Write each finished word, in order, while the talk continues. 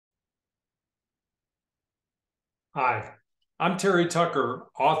Hi, I'm Terry Tucker,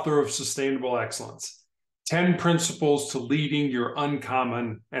 author of Sustainable Excellence 10 Principles to Leading Your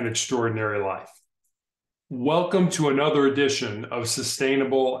Uncommon and Extraordinary Life. Welcome to another edition of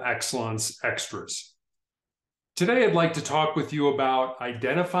Sustainable Excellence Extras. Today, I'd like to talk with you about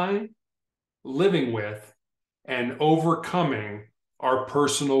identifying, living with, and overcoming our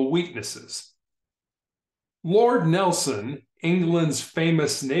personal weaknesses. Lord Nelson, England's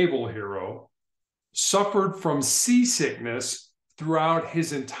famous naval hero, suffered from seasickness throughout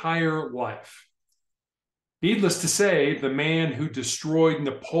his entire life. Needless to say, the man who destroyed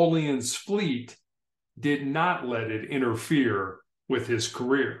Napoleon's fleet did not let it interfere with his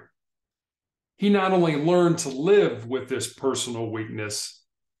career. He not only learned to live with this personal weakness,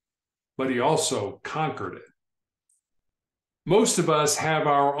 but he also conquered it. Most of us have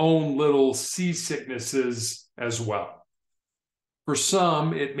our own little seasicknesses as well. For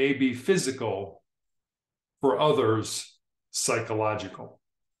some, it may be physical. For others, psychological.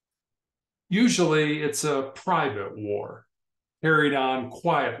 Usually, it's a private war carried on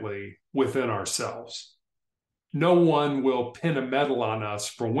quietly within ourselves. No one will pin a medal on us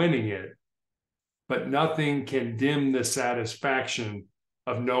for winning it, but nothing can dim the satisfaction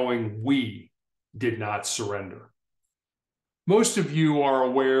of knowing we did not surrender. Most of you are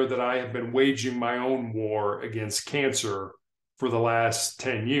aware that I have been waging my own war against cancer for the last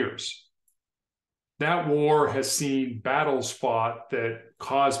 10 years. That war has seen battles fought that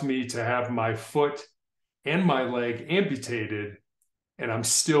caused me to have my foot and my leg amputated, and I'm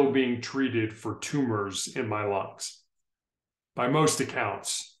still being treated for tumors in my lungs. By most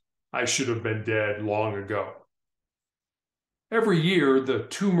accounts, I should have been dead long ago. Every year, the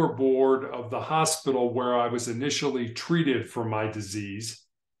tumor board of the hospital where I was initially treated for my disease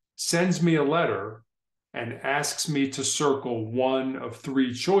sends me a letter and asks me to circle one of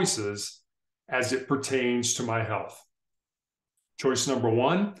three choices as it pertains to my health. Choice number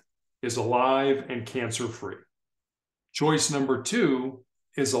 1 is alive and cancer-free. Choice number 2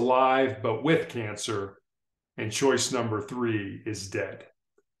 is alive but with cancer. And choice number 3 is dead.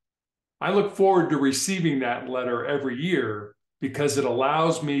 I look forward to receiving that letter every year because it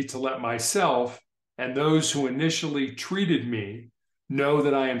allows me to let myself and those who initially treated me know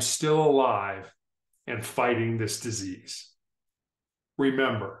that I am still alive and fighting this disease.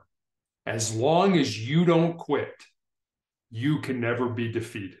 Remember, as long as you don't quit, you can never be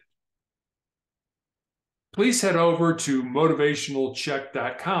defeated. Please head over to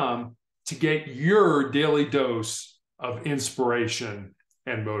motivationalcheck.com to get your daily dose of inspiration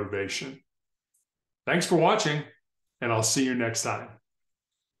and motivation. Thanks for watching, and I'll see you next time.